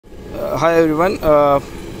Hi everyone,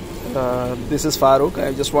 this is Farooq.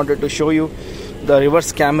 I just wanted to show you the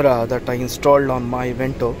reverse camera that I installed on my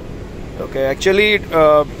Vento. Okay, actually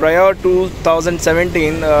prior to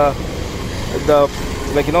 2017, the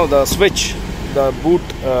switch, the boot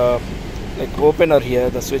opener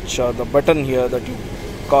here, the switch or the button here that you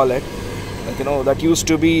call it, that used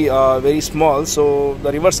to be very small. So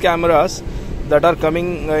the reverse cameras that are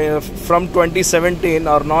coming from 2017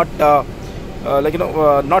 are not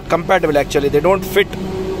not compatible. Actually, they don't fit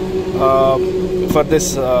for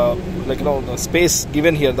this the space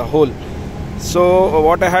given here, the hole. So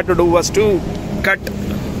what I had to do was to cut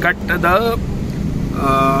the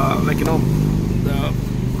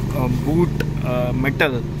boot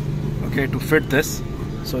metal, okay, to fit this.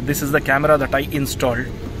 So this is the camera that I installed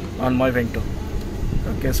on my Vento.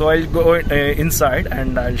 Okay, so I'll go inside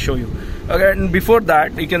and I'll show you. Okay, and before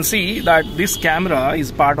that, you can see that this camera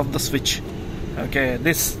is part of the switch. Okay,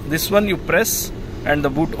 this one you press and the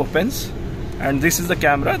boot opens, and this is the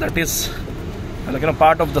camera that is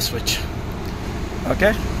part of the switch.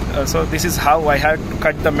 Okay, so this is how I had to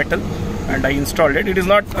cut the metal and I installed it. It is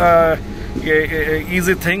not a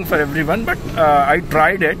easy thing for everyone, but I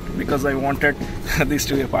tried it because I wanted this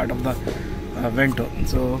to be a part of the Vento.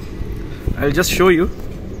 So I'll just show you.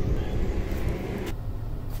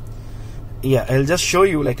 Yeah, I'll just show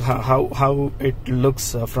you how it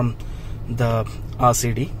looks from the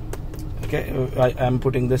RCD. Okay, I am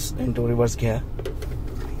putting this into reverse gear.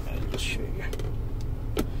 I'll just show you.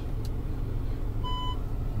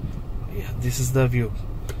 Yeah, this is the view.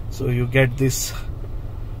 So you get this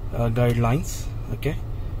guidelines, okay,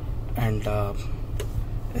 and a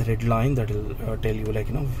red line that will tell you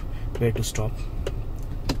where to stop.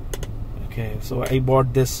 Okay, so I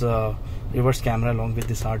bought this reverse camera along with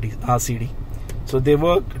this RCD, so they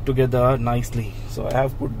work together nicely. So I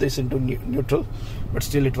have put this into neutral, but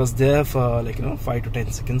still it was there for 5 to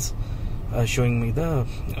 10 seconds, showing me the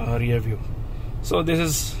rear view. So this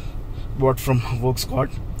is bought from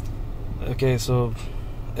Volkswagen. Okay, so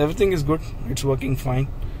everything is good, it's working fine,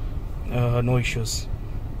 no issues.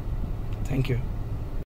 Thank you.